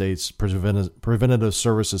United States Preventative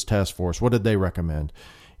Services Task Force, what did they recommend?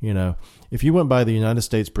 If you went by the United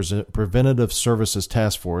States Preventative Services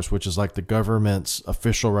Task Force, which is like the government's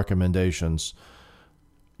official recommendations,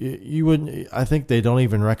 you wouldn't. I think they don't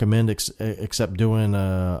even recommend except doing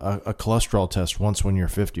a cholesterol test once when you're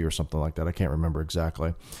 50 or something like that. I can't remember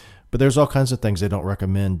exactly. But there's all kinds of things they don't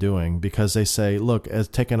recommend doing, because they say, look, as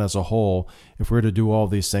taken as a whole, if we were to do all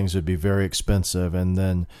these things, it'd be very expensive. And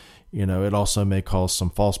then, it also may cause some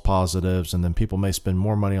false positives, and then people may spend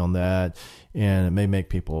more money on that, and it may make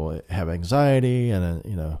people have anxiety.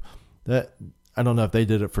 And, that, I don't know if they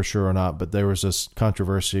did it for sure or not, but there was this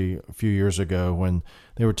controversy a few years ago when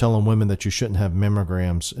they were telling women that you shouldn't have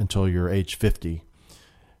mammograms until you're age 50.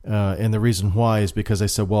 And the reason why is because they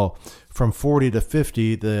said, well, from 40 to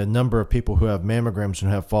 50, the number of people who have mammograms and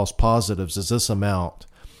have false positives is this amount,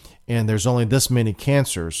 and there's only this many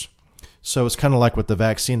cancers. So it's kind of like with the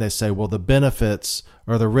vaccine. They say, well, the benefits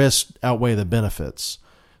or the risks outweigh the benefits.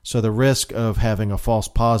 So the risk of having a false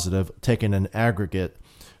positive taken in aggregate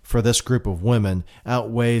for this group of women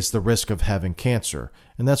outweighs the risk of having cancer.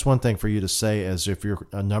 And that's one thing for you to say, as if you're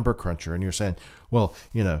a number cruncher and you're saying, well,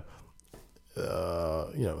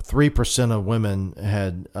 3% of women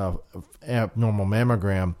had abnormal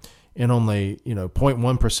mammogram, and only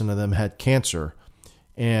 0.1% of them had cancer,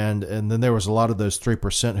 and then there was a lot of those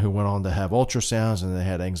 3% who went on to have ultrasounds and they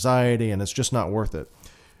had anxiety, and it's just not worth it.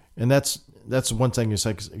 And that's one thing you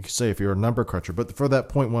say if you're a number cruncher. But for that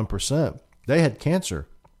 0.1%, they had cancer,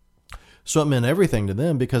 so it meant everything to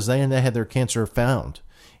them, because they had their cancer found.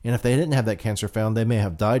 And if they didn't have that cancer found, they may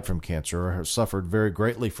have died from cancer or have suffered very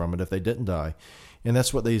greatly from it if they didn't die. And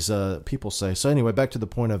that's what these people say. So anyway, back to the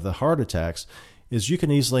point of the heart attacks, is you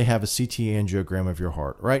can easily have a CT angiogram of your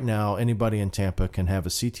heart. Right now, anybody in Tampa can have a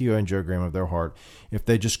CT angiogram of their heart. If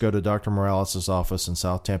they just go to Dr. Morales' office in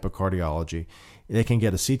South Tampa Cardiology, they can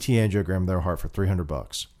get a CT angiogram of their heart for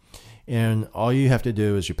 $300. And all you have to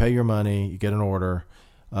do is you pay your money, you get an order,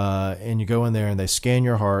 and you go in there and they scan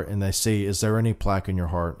your heart and they see, is there any plaque in your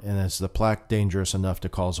heart? And is the plaque dangerous enough to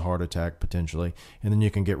cause a heart attack potentially? And then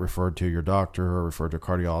you can get referred to your doctor or referred to a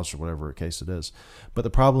cardiologist or whatever case it is. But the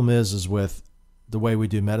problem is with the way we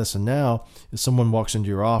do medicine now, is someone walks into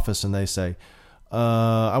your office and they say,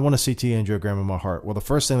 I want a CT angiogram of my heart. Well, the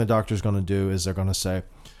first thing the doctor's going to do is they're going to say,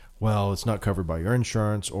 well, it's not covered by your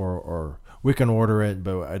insurance, or we can order it,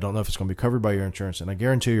 but I don't know if it's going to be covered by your insurance. And I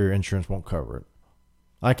guarantee your insurance won't cover it.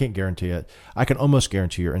 I can't guarantee it. I can almost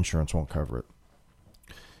guarantee your insurance won't cover it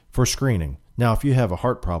for screening. Now, if you have a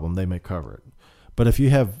heart problem, they may cover it. But if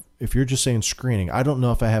you're just saying screening, I don't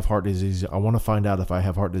know if I have heart disease, I want to find out if I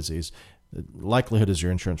have heart disease, the likelihood is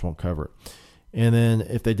your insurance won't cover it. And then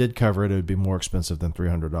if they did cover it, it would be more expensive than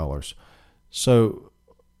 $300. So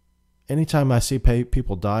anytime I see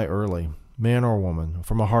people die early, man or woman,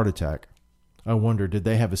 from a heart attack, I wonder, did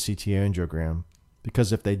they have a CT angiogram?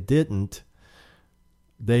 Because if they didn't,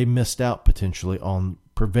 they missed out potentially on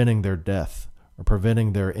preventing their death or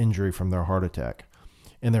preventing their injury from their heart attack.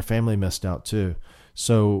 and their family missed out too.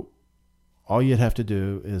 So all you'd have to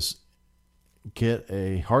do is get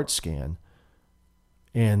a heart scan,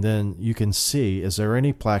 and then you can see, is there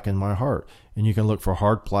any plaque in my heart? And you can look for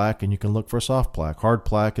hard plaque and you can look for soft plaque. Hard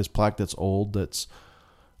plaque is plaque that's old, that's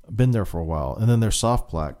been there for a while. And then there's soft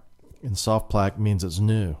plaque. And soft plaque means it's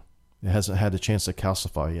new. It hasn't had a chance to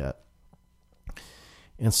calcify yet.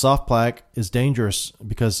 And soft plaque is dangerous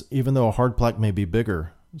because even though a hard plaque may be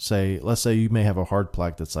bigger, let's say you may have a hard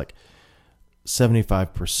plaque that's like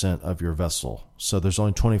 75% of your vessel. So there's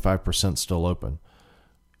only 25% still open.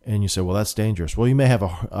 And you say, well, that's dangerous. Well, you may have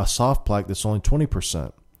a soft plaque that's only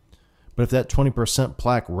 20%. But if that 20%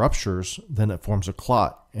 plaque ruptures, then it forms a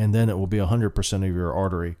clot, and then it will be 100% of your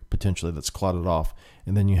artery potentially that's clotted off,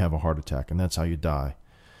 and then you have a heart attack, and that's how you die.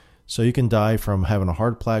 So you can die from having a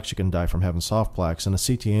hard plaques, you can die from having soft plaques, and a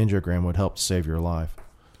CT angiogram would help to save your life.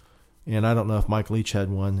 And I don't know if Mike Leach had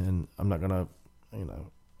one, and I'm not going to,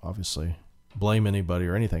 obviously blame anybody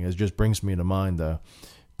or anything. It just brings me to mind the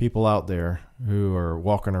people out there who are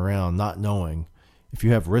walking around not knowing. If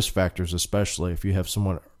you have risk factors, especially if you have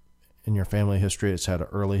someone in your family history that's had an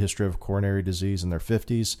early history of coronary disease in their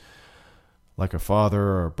 50s, like a father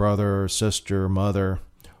or a brother or sister, mother,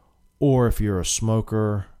 or if you're a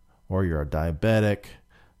smoker or you're a diabetic,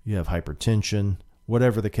 you have hypertension,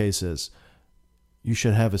 whatever the case is, you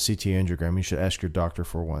should have a CT angiogram. You should ask your doctor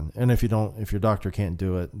for one. And if your doctor can't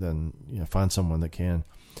do it, then find someone that can.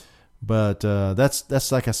 But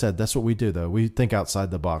that's like I said, that's what we do though. We think outside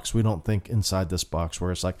the box. We don't think inside this box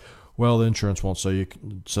where it's like, well, the insurance won't say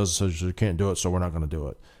says you can't do it, so we're not going to do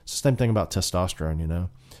it. It's the same thing about testosterone,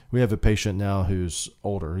 We have a patient now who's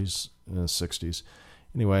older. He's in his 60s.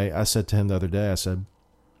 Anyway, I said to him the other day, I said,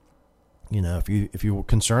 if you were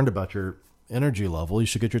concerned about your energy level, you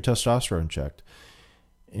should get your testosterone checked.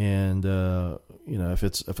 And, if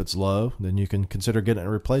it's low, then you can consider getting it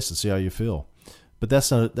replaced and see how you feel. But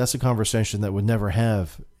that's a conversation that would never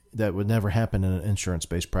happen in an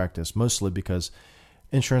insurance-based practice, mostly because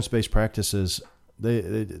insurance-based practices,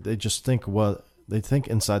 they just think they think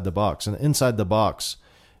inside the box, and inside the box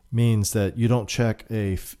means that you don't check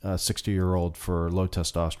a 60-year-old for low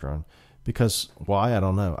testosterone. Because why? I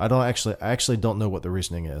don't know. I actually don't know what the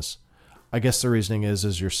reasoning is. I guess the reasoning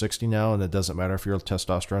is you're 60 now, and it doesn't matter if your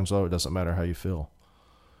testosterone's low. It doesn't matter how you feel.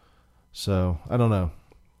 So I don't know.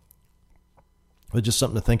 But just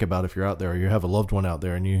something to think about if you're out there, or you have a loved one out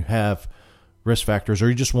there, and you have risk factors, or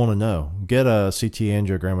you just want to know. Get a CT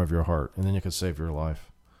angiogram of your heart, and then you can save your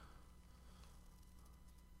life.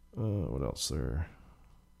 What else there?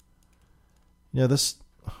 Yeah,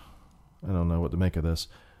 I don't know what to make of this.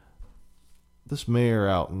 This mayor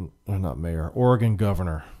Oregon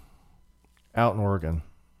governor out in Oregon,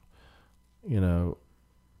 I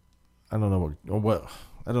don't know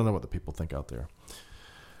what the people think out there.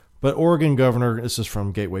 But Oregon governor, this is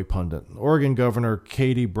from Gateway Pundit. Oregon Governor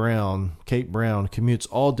Kate Brown commutes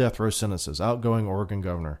all death row sentences. Outgoing Oregon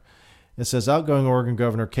governor. It says outgoing Oregon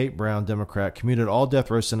Governor Kate Brown, Democrat, commuted all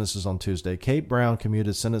death row sentences on Tuesday. Kate Brown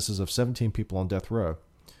commuted sentences of 17 people on death row.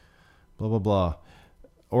 Blah, blah, blah.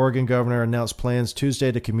 Oregon governor announced plans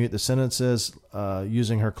Tuesday to commute the sentences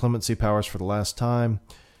using her clemency powers for the last time.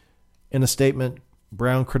 In a statement,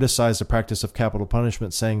 Brown criticized the practice of capital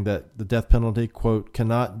punishment, saying that the death penalty, quote,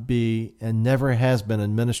 cannot be and never has been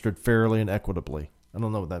administered fairly and equitably. I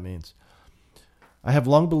don't know what that means. I have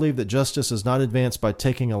long believed that justice is not advanced by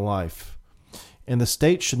taking a life, and the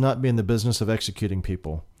state should not be in the business of executing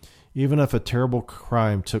people, even if a terrible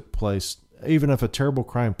crime placed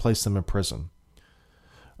them in prison.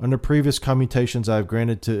 Under previous commutations, I have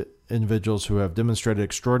granted to individuals who have demonstrated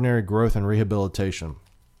extraordinary growth and rehabilitation.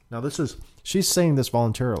 Now, she's saying this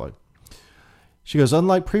voluntarily. She goes,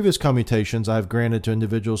 unlike previous commutations I have granted to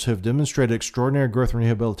individuals who have demonstrated extraordinary growth and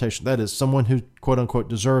rehabilitation, that is, someone who, quote unquote,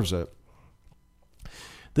 deserves it.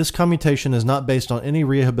 This commutation is not based on any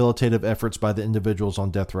rehabilitative efforts by the individuals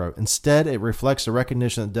on death row. Instead, it reflects the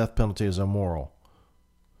recognition that the death penalty is immoral.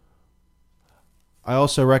 I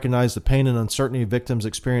also recognize the pain and uncertainty victims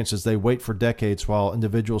experience as they wait for decades while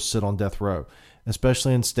individuals sit on death row,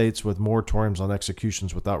 especially in states with moratoriums on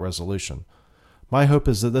executions without resolution. My hope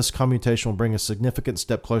is that this commutation will bring a significant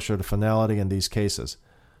step closer to finality in these cases.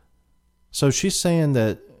 So she's saying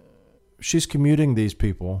that she's commuting these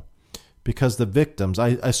people because the victims, I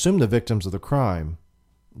assume the victims of the crime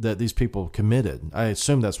that these people committed, I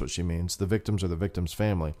assume that's what she means, the victims or the victim's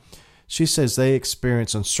family. She says they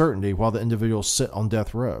experience uncertainty while the individuals sit on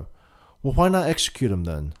death row. Well, why not execute them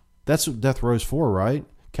then? That's what death row is for, right?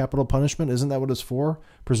 Capital punishment, isn't that what it's for?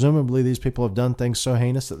 Presumably these people have done things so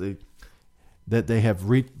heinous that they have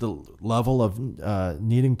reached the level of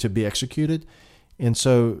needing to be executed. And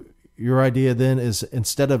so your idea then is,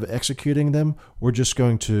 instead of executing them, we're just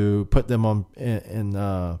going to put them on in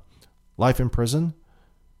life in prison.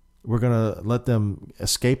 We're going to let them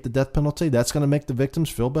escape the death penalty. That's going to make the victims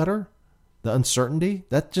feel better. The uncertainty,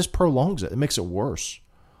 that just prolongs it. It makes it worse.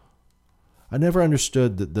 I never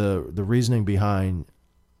understood the reasoning behind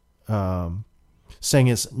saying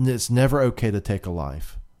it's never okay to take a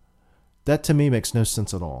life. That to me makes no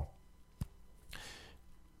sense at all.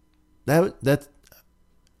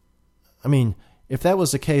 I mean, if that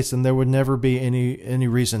was the case, then there would never be any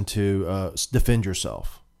reason to defend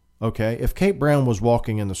yourself. Okay? If Kate Brown was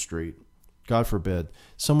walking in the street, God forbid,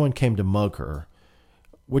 someone came to mug her,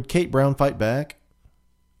 would Kate Brown fight back?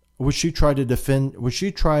 Would she try to defend? Would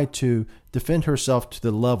she try to defend herself to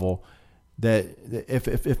the level that,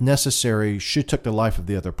 if necessary, she took the life of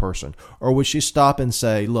the other person? Or would she stop and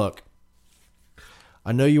say, "Look,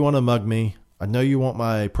 I know you want to mug me. I know you want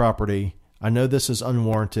my property. I know this is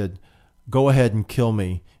unwarranted. Go ahead and kill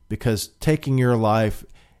me, because taking your life,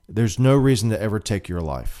 there's no reason to ever take your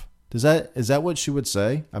life." Is that what she would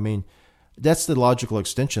say? I mean, that's the logical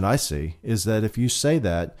extension I see, is that if you say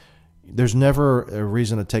that, there's never a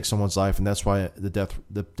reason to take someone's life, and that's why the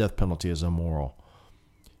death penalty is immoral.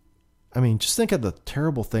 I mean, just think of the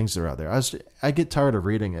terrible things that are out there. I get tired of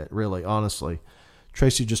reading it, really, honestly.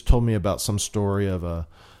 Tracy just told me about some story of a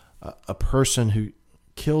person who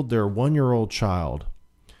killed their 1-year-old child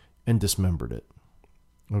and dismembered it.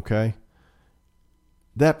 Okay?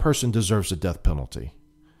 That person deserves a death penalty.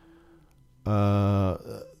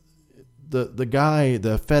 The guy,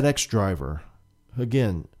 the FedEx driver,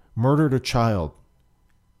 again, murdered a child,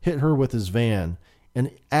 hit her with his van,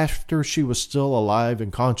 and after she was still alive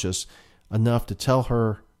and conscious enough to tell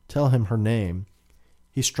him her name,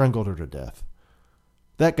 he strangled her to death.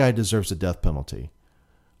 That guy deserves a death penalty.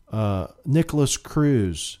 Nicholas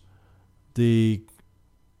Cruz, the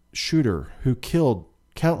shooter who killed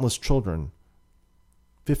countless children,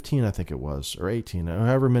 15 I think it was, or 18, or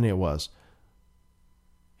however many it was,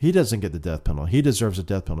 he doesn't get the death penalty. He deserves a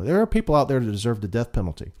death penalty. There are people out there that deserve the death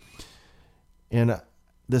penalty. And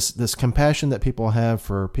this compassion that people have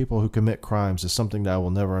for people who commit crimes is something that I will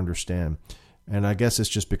never understand. And I guess it's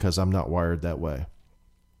just because I'm not wired that way.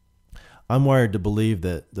 I'm wired to believe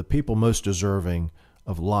that the people most deserving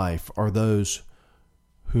of life are those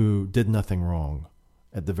who did nothing wrong.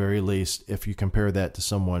 At the very least, if you compare that to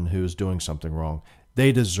someone who is doing something wrong,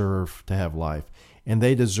 they deserve to have life. And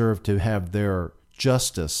they deserve to have their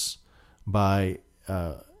justice by,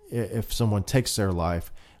 if someone takes their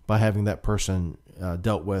life, by having that person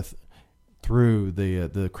dealt with through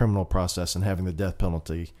the criminal process and having the death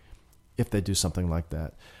penalty if they do something like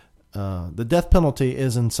that. The death penalty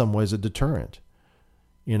is in some ways a deterrent,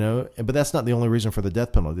 but that's not the only reason for the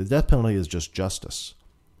death penalty. The death penalty is just justice.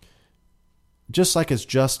 Just like it's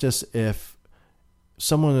justice if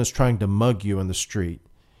someone is trying to mug you in the street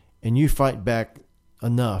and you fight back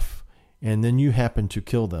enough and then you happen to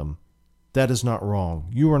kill them, that is not wrong.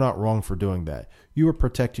 You are not wrong for doing that. You are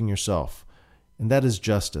protecting yourself, and that is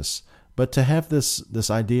justice. But to have this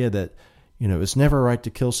idea that, it's never right to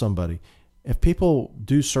kill somebody. If people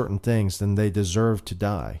do certain things, then they deserve to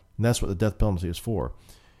die, and that's what the death penalty is for.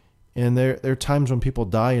 And there are times when people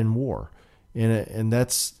die in war, and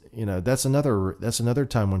that's another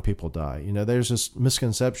time when people die. There's this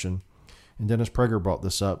misconception, and Dennis Prager brought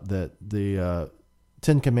this up, that the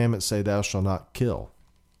 10 Commandments say thou shalt not kill.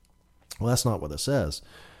 Well, that's not what it says.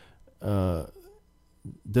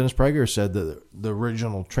 Dennis Prager said that the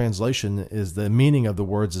original translation is, the meaning of the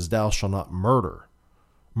words is thou shalt not murder.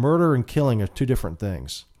 Murder and killing are two different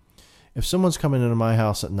things. If someone's coming into my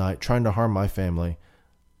house at night trying to harm my family,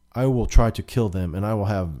 I will try to kill them, and I will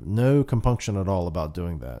have no compunction at all about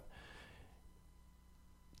doing that.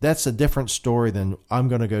 That's a different story than I'm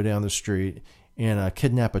going to go down the street and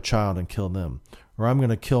kidnap a child and kill them. Or I'm going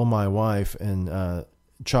to kill my wife and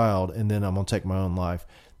child, and then I'm going to take my own life.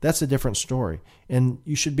 That's a different story. And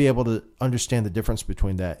you should be able to understand the difference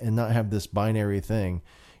between that and not have this binary thing.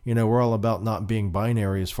 We're all about not being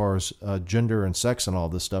binary as far as gender and sex and all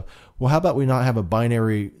this stuff. Well, how about we not have a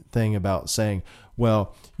binary thing about saying,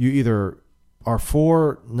 well, you either are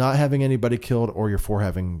for not having anybody killed or you're for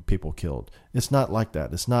having people killed. It's not like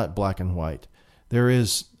that. It's not black and white. There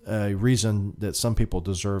is a reason that some people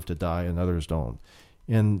deserve to die and others don't.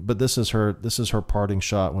 But this is her parting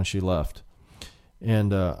shot when she left.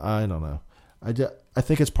 And I don't know. I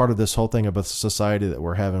think it's part of this whole thing about the society that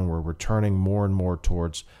we're having, where we're turning more and more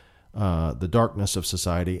towards the darkness of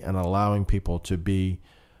society and allowing people to be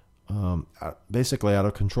basically out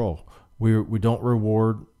of control. We don't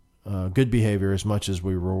reward good behavior as much as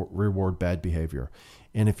we reward bad behavior.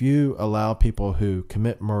 And if you allow people who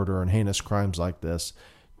commit murder and heinous crimes like this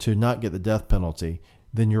to not get the death penalty,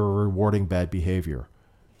 then you're rewarding bad behavior.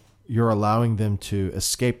 You're allowing them to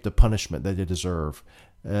escape the punishment that they deserve.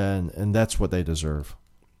 And that's what they deserve.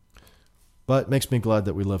 But it makes me glad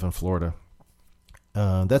that we live in Florida.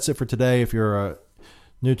 That's it for today. If you're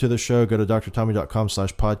new to the show, go to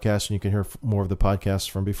drtommy.com/podcast, and you can hear more of the podcasts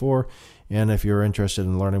from before. And if you're interested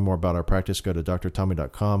in learning more about our practice, go to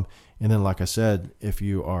drtommy.com. And then, like I said, if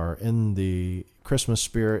you are in the Christmas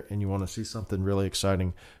spirit and you want to see something really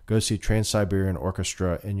exciting, go see Trans-Siberian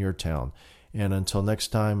Orchestra in your town. And until next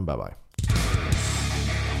time, bye-bye.